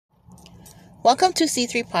Welcome to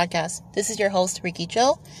C3 Podcast. This is your host, Ricky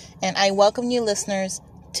Joe, and I welcome you listeners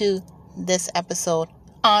to this episode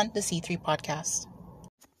on the C3 Podcast.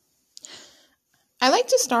 I like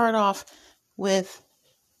to start off with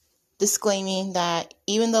disclaiming that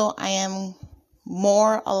even though I am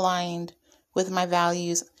more aligned with my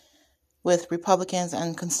values with Republicans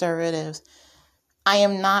and conservatives, I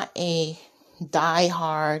am not a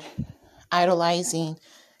diehard idolizing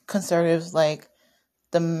conservatives like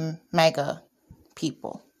the MAGA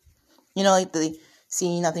people. Like they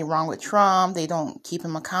see nothing wrong with Trump, they don't keep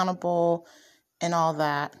him accountable and all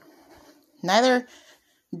that. Neither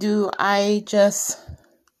do I just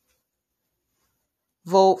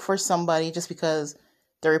vote for somebody just because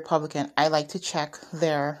they're Republican. I like to check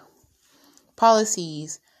their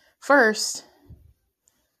policies first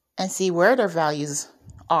and see where their values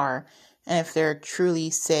are and if they're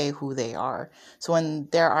truly say who they are. So when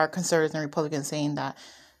there are conservatives and Republicans saying that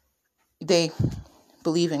they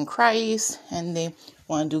believe in Christ and they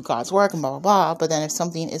want to do God's work and blah, blah, blah, but then if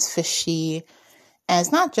something is fishy, and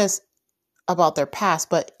it's not just about their past,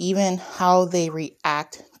 but even how they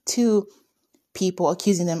react to people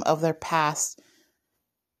accusing them of their past,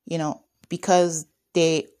 because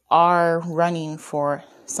they are running for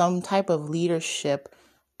some type of leadership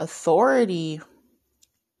authority.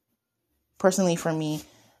 Personally, for me,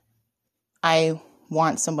 I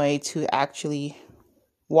want somebody to actually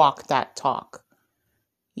walk that talk,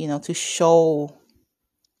 to show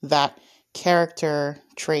that character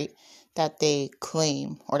trait that they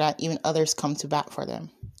claim or that even others come to bat for them.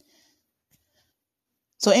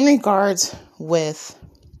 So in regards with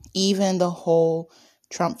even the whole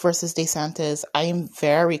Trump versus DeSantis, I am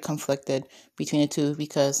very conflicted between the two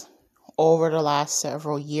because over the last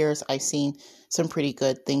several years, I've seen some pretty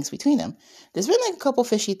good things between them. There's been a couple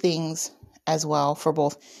fishy things as well for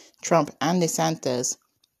both Trump and DeSantis.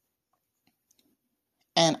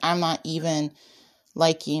 And I'm not even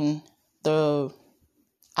liking the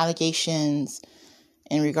allegations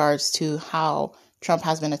in regards to how Trump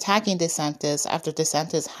has been attacking DeSantis after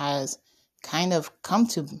DeSantis has kind of come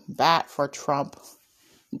to bat for Trump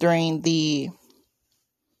during the,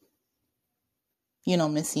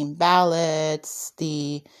 missing ballots,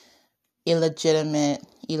 the illegitimate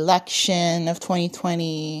election of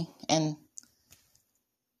 2020, and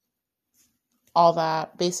all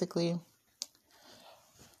that, basically.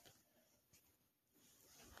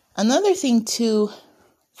 Another thing, too,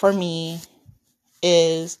 for me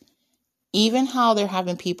is even how there have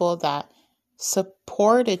been people that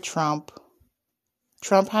supported Trump.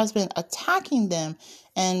 Trump has been attacking them.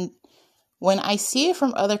 And when I see it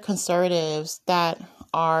from other conservatives that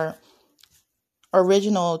are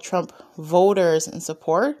original Trump voters and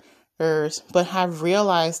supporters, but have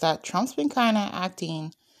realized that Trump's been kind of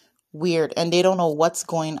acting weird and they don't know what's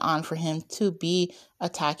going on for him to be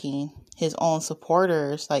attacking his own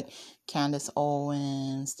supporters like Candace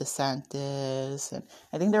Owens, DeSantis, and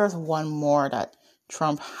I think there was one more that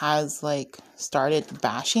Trump has started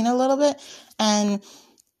bashing a little bit, and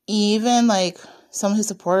even some of his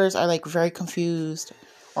supporters are very confused,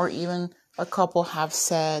 or even a couple have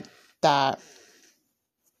said that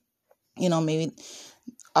maybe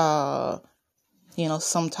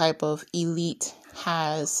some type of elite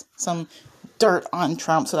has some dirt on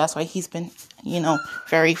Trump, so that's why he's been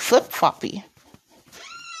very flip-floppy.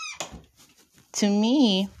 To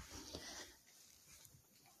me,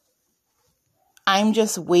 I'm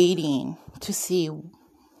just waiting to see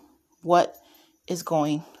what is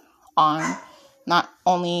going on, not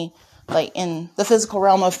only in the physical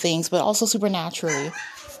realm of things, but also supernaturally.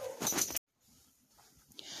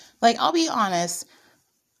 I'll be honest,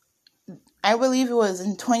 I believe it was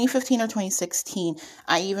in 2015 or 2016,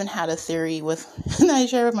 I even had a theory that I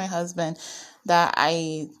shared with my husband, that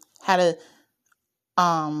I had a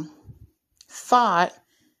thought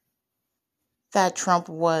that Trump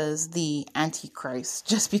was the Antichrist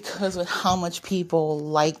just because of how much people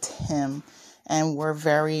liked him and were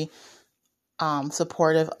very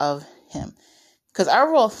supportive of him. Because I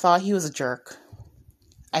overall thought he was a jerk.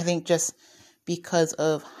 I think just because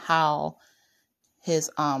of how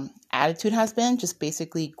his attitude has been, just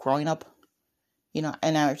basically growing up,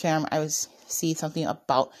 and every time I would see something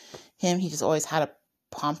about him, he just always had a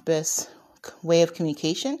pompous way of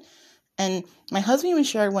communication. And my husband even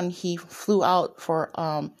shared when he flew out for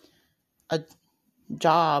a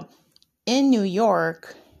job in New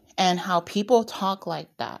York and how people talk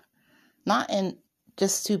like that. Not in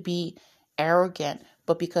just to be arrogant,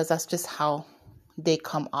 but because that's just how they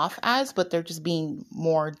come off as, but they're just being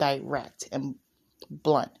more direct and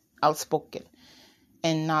blunt, outspoken,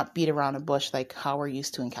 and not beat around the bush like how we're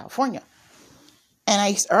used to in California. And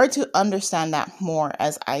I started to understand that more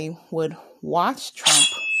as I would watch Trump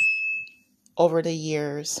over the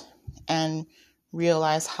years and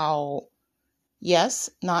realize how, yes,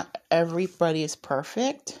 not everybody is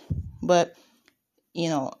perfect, but,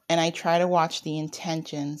 and I try to watch the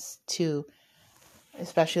intentions too,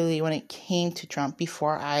 especially when it came to Trump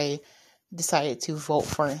before I decided to vote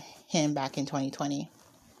for him back in 2020.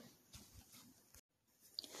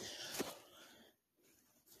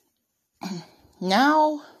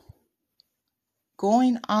 Now,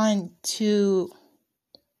 going on to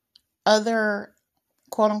other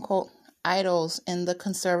quote-unquote idols in the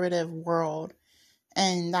conservative world,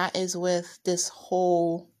 and that is with this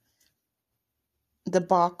whole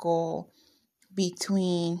debacle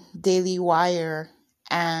between Daily Wire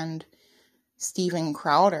and Steven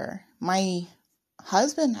Crowder. My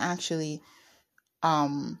husband actually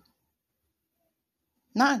not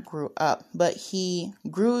grew up, but he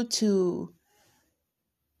grew to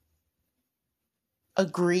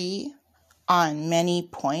agree on many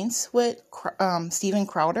points with Steven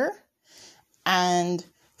Crowder. And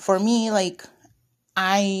for me, like,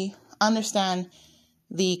 I understand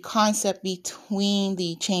the concept between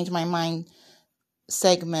the Change My Mind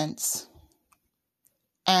segments.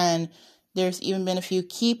 And there's even been a few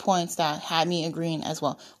key points that had me agreeing as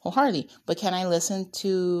well wholeheartedly. But can I listen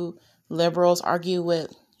to liberals argue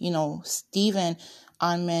with, Steven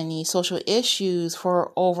on many social issues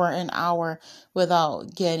for over an hour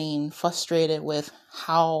without getting frustrated with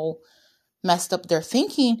how messed up their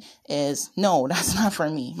thinking is? No, that's not for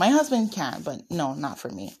me. My husband can, but no, not for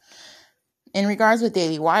me. In regards with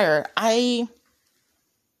Daily Wire, I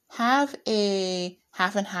have a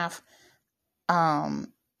half and half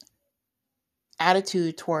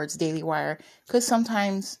attitude towards Daily Wire, because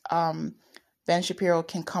sometimes Ben Shapiro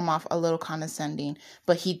can come off a little condescending,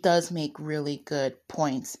 but he does make really good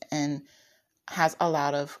points and has a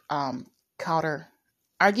lot of counter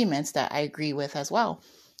arguments that I agree with as well.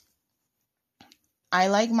 I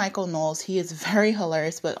like Michael Knowles. He is very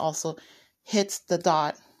hilarious, but also hits the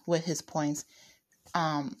dot with his points.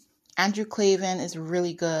 Andrew Klavan is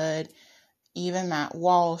really good. Even Matt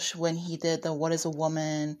Walsh, when he did the What is a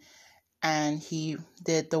Woman, and he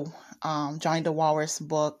did the Johnny the Walrus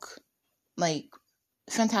book, like,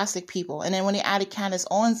 fantastic people. And then when he added Candace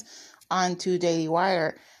Owens onto Daily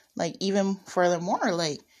Wire, like, even furthermore,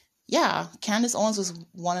 like, yeah, Candace Owens was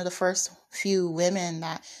one of the first few women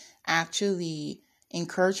that actually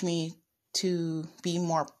encouraged me to be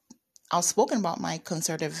more outspoken about my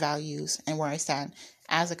conservative values and where I stand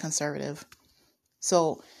as a conservative.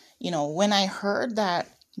 So, when I heard that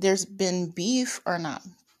there's been beef, or not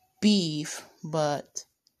beef, but,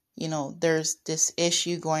 there's this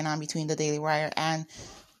issue going on between the Daily Wire and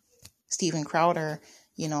Steven Crowder,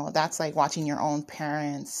 that's like watching your own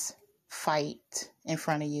parents fight in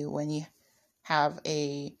front of you when you have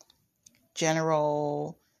a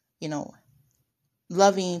general,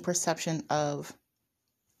 loving perception of,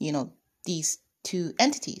 these two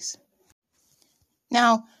entities.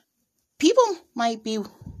 Now, people might be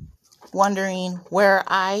wondering where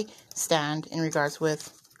I stand in regards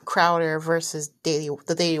with Crowder versus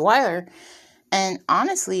the Daily Wire. And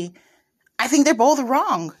honestly, I think they're both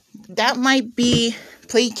wrong. That might be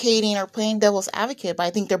placating or playing devil's advocate, but I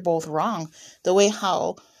think they're both wrong. The way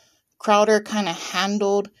how Crowder kind of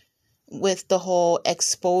handled with the whole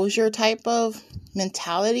exposure type of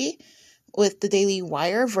mentality with the Daily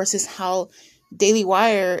Wire versus how Daily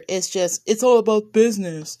Wire is just, it's all about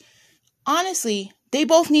business. Honestly, they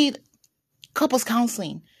both need couples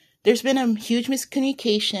counseling. There's been a huge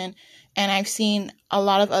miscommunication, and I've seen a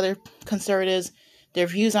lot of other conservatives, their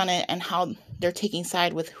views on it and how they're taking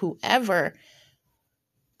side with whoever.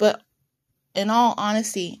 But in all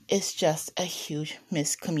honesty, it's just a huge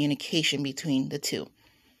miscommunication between the two.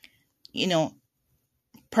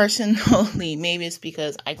 Personally, maybe it's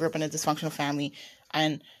because I grew up in a dysfunctional family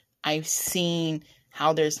and I've seen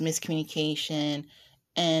how there's miscommunication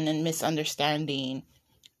and misunderstanding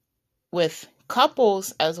with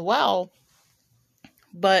couples as well.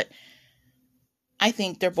 But I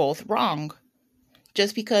think they're both wrong.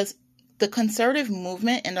 Just because the conservative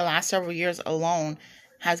movement in the last several years alone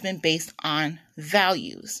has been based on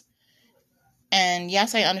values. And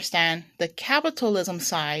yes, I understand the capitalism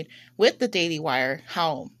side with the Daily Wire,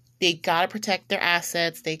 how they got to protect their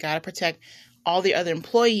assets, they got to protect all the other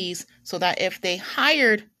employees, so that if they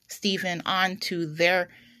hired Steven onto their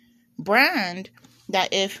brand,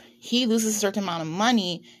 that if he loses a certain amount of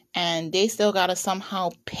money and they still got to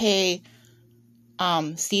somehow pay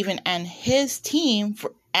Steven and his team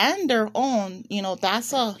and their own,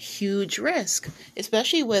 that's a huge risk,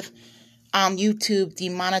 especially with YouTube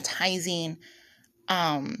demonetizing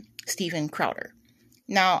Steven Crowder.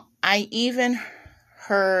 Now, I even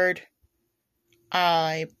heard,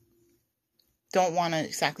 I don't want to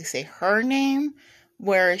exactly say her name,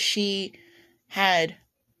 where she had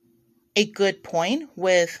a good point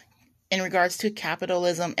in regards to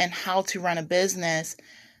capitalism and how to run a business,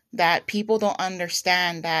 that people don't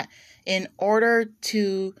understand that in order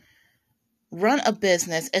to run a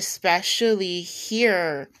business, especially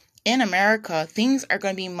here in America, things are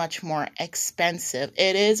going to be much more expensive.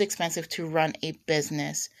 It is expensive to run a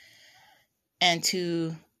business and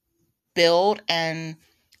to build and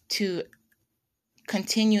to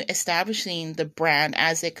continue establishing the brand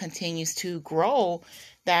as it continues to grow,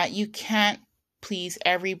 that you can't please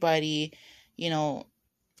everybody,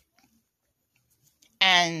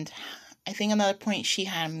 And I think another point she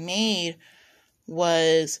had made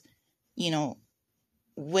was,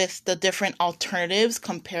 with the different alternatives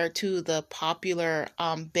compared to the popular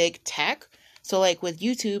big tech. So like with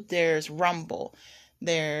YouTube, there's Rumble,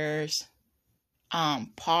 there's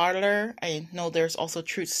Parler. I know there's also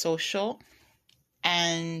Truth Social,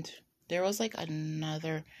 and there was like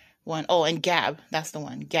another one. Oh, and Gab. That's the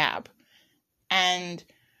one, Gab. And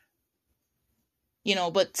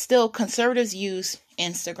but still conservatives use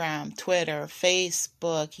Instagram, Twitter,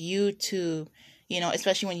 Facebook, YouTube,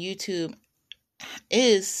 especially when YouTube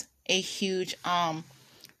is a huge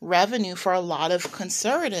revenue for a lot of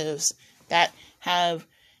conservatives that have,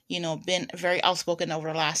 been very outspoken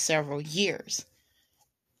over the last several years.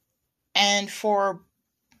 And for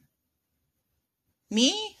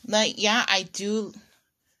me, I do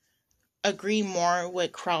agree more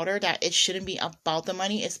with Crowder that it shouldn't be about the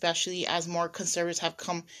money, especially as more conservatives have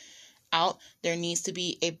come out. There needs to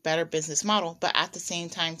be a better business model. But at the same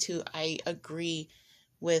time, too, I agree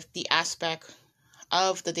with the aspect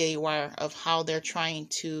of the Daily Wire of how they're trying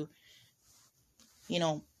to,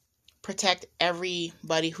 protect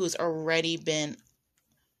everybody who's already been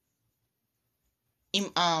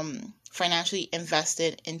financially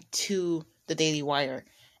invested into the Daily Wire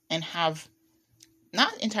and have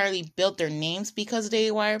not entirely built their names because of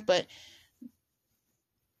Daily Wire, but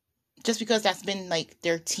just because that's been like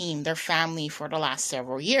their team, their family for the last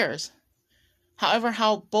several years. However,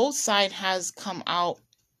 how both sides has come out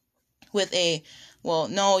with well,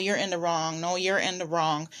 no, you're in the wrong. No, you're in the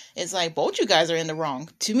wrong. It's like both you guys are in the wrong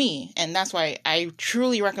to me. And that's why I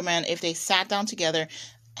truly recommend if they sat down together,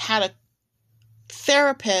 had a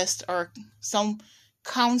therapist or some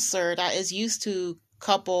counselor that is used to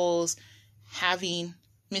couples having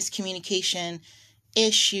miscommunication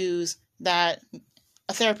issues, that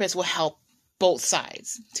a therapist will help both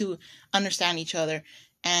sides to understand each other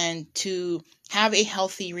and to have a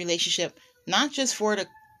healthy relationship, not just for the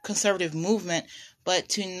conservative movement, but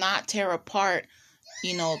to not tear apart,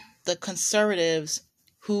 the conservatives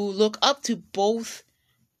who look up to both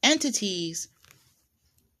entities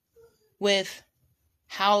with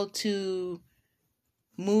how to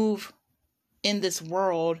move in this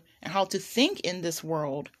world and how to think in this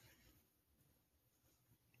world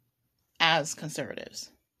as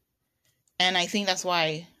conservatives. And I think that's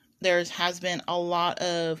why there has been a lot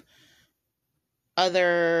of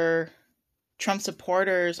other Trump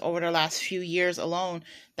supporters over the last few years alone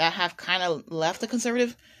that have kind of left the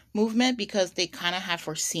conservative movement because they kind of have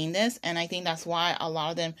foreseen this. And I think that's why a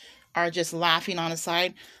lot of them are just laughing on the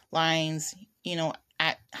sidelines,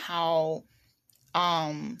 at how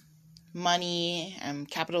money and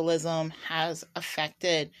capitalism has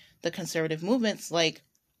affected the conservative movements. Like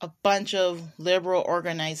a bunch of liberal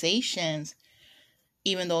organizations,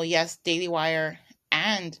 even though, yes, Daily Wire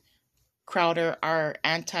and Crowder are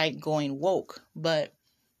anti-going woke, but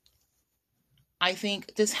I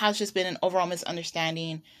think this has just been an overall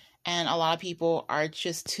misunderstanding, and a lot of people are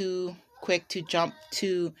just too quick to jump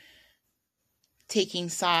to taking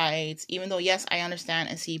sides, even though, yes, I understand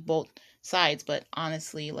and see both sides, but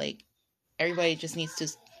honestly, like, everybody just needs to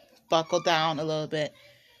buckle down a little bit,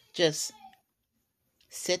 just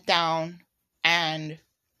sit down and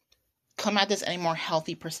come at this in a more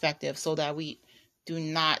healthy perspective so that we do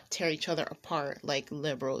not tear each other apart like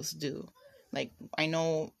liberals do. Like, I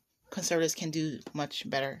know conservatives can do much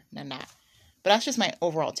better than that. But that's just my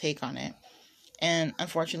overall take on it. And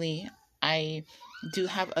unfortunately, I do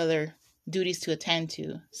have other duties to attend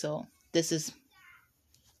to. So this is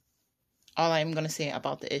all I'm going to say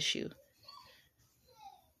about the issue.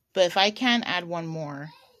 But if I can add one more,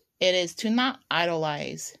 it is to not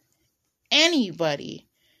idolize anybody.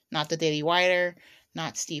 Not the Daily Wire,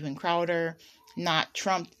 not Steven Crowder, not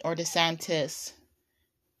Trump or DeSantis,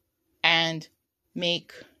 and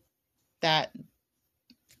make that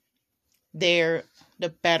they're the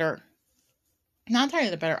better, not entirely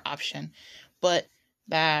the better option, but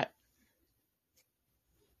that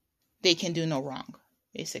they can do no wrong,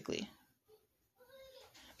 basically.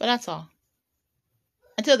 But that's all.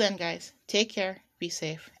 Until then, guys, take care, be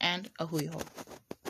safe, and a hui ho.